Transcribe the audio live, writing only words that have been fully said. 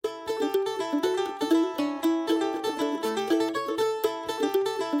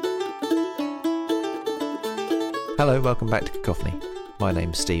Hello, welcome back to Cacophony. My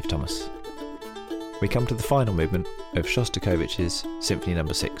name's Steve Thomas. We come to the final movement of Shostakovich's Symphony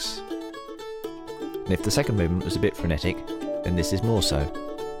No.6. And if the second movement was a bit frenetic, then this is more so,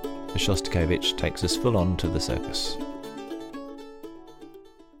 as Shostakovich takes us full on to the circus.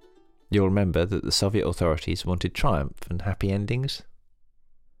 You'll remember that the Soviet authorities wanted triumph and happy endings.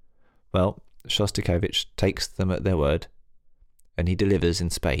 Well, Shostakovich takes them at their word, and he delivers in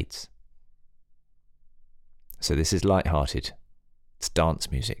spades. So this is light-hearted. It's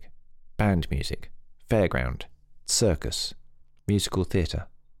dance music, band music, fairground, circus, musical theatre.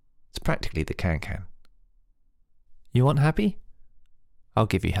 It's practically the can-can. You want happy? I'll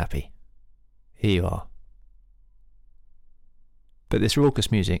give you happy. Here you are. But this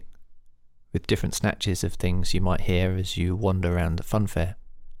raucous music, with different snatches of things you might hear as you wander around the funfair,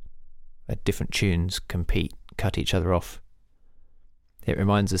 where different tunes compete, cut each other off, it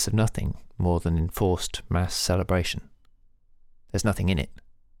reminds us of nothing more than enforced mass celebration. There's nothing in it.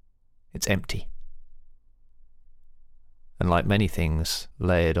 It's empty. And like many things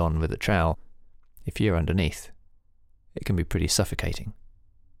layered on with a trowel, if you're underneath, it can be pretty suffocating.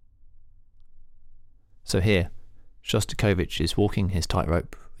 So here, Shostakovich is walking his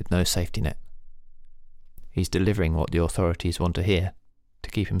tightrope with no safety net. He's delivering what the authorities want to hear to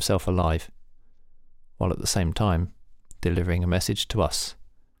keep himself alive, while at the same time delivering a message to us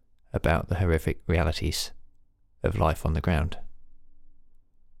about the horrific realities of life on the ground.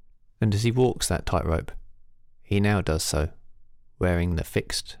 And as he walks that tightrope, he now does so, wearing the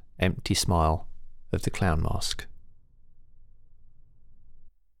fixed, empty smile of the clown mask.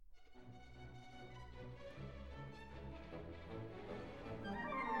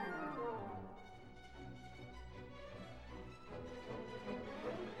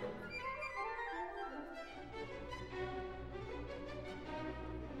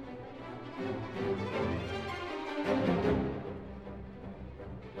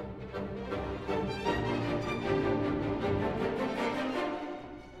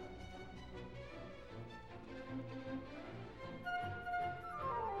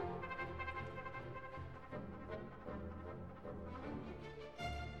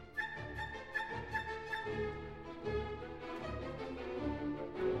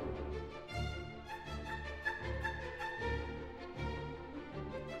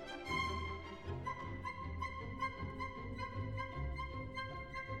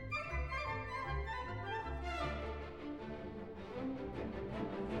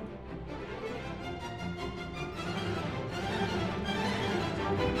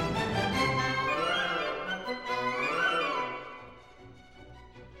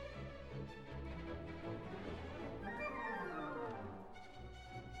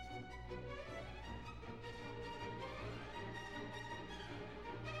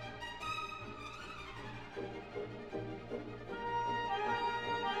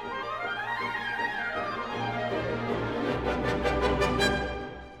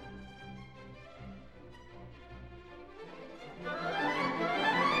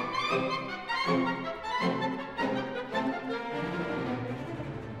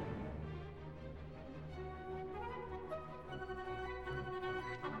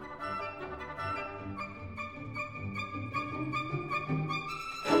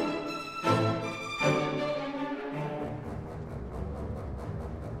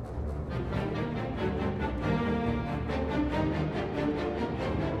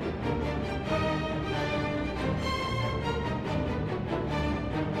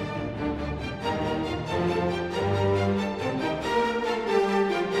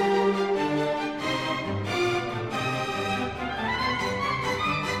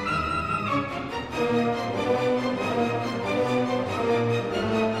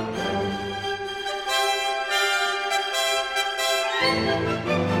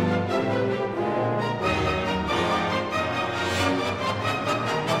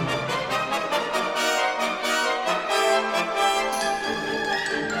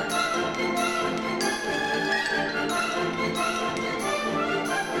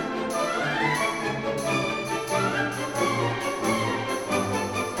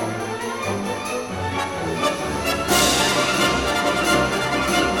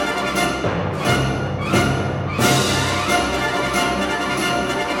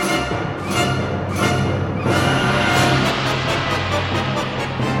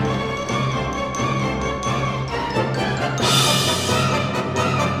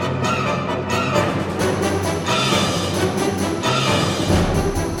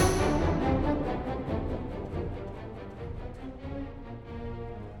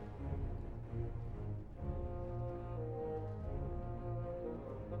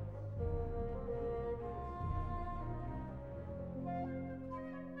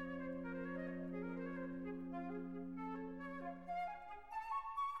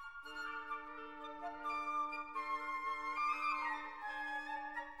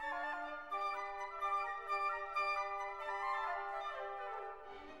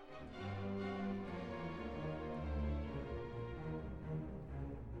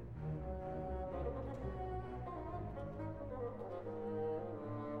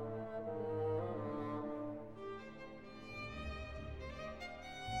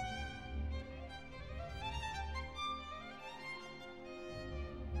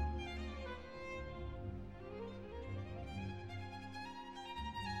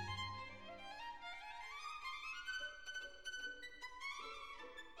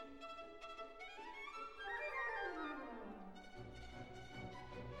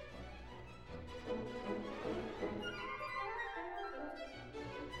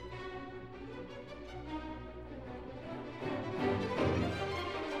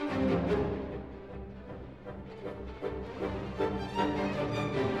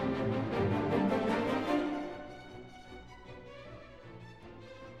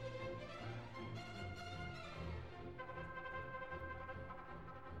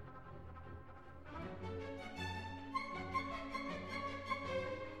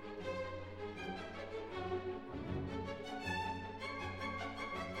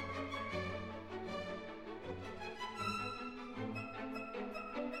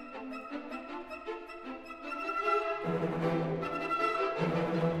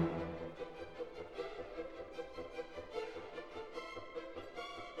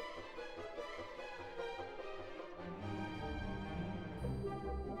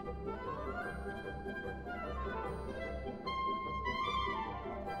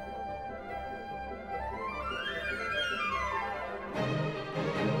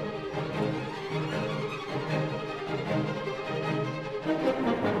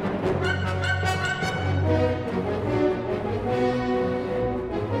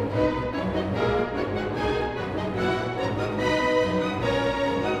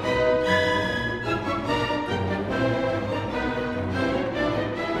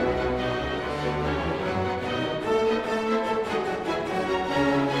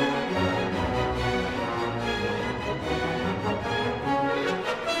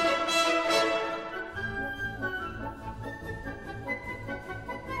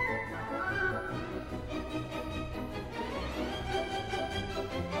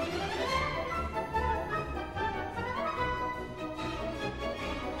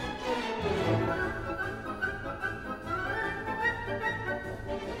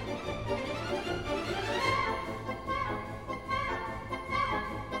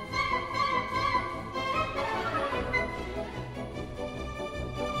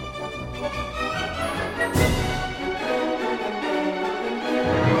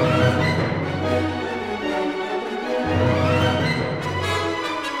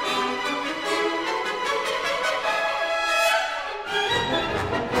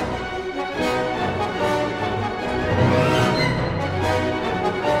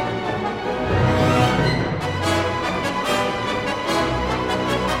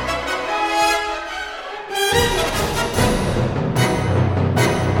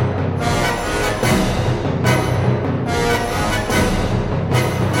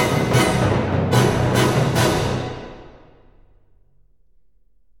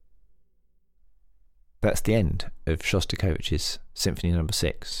 That's the end of Shostakovich's Symphony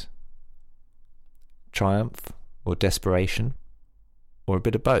No.6. Triumph or desperation, or a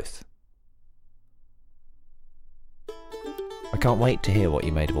bit of both? I can't wait to hear what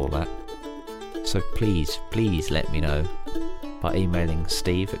you made of all that. So please let me know by emailing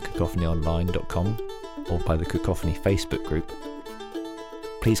steve@cacophonyonline.com or by the Cacophony Facebook group.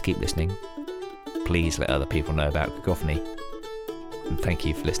 Please keep listening. Please let other people know about Cacophony. And thank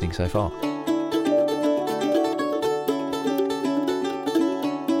you for listening so far.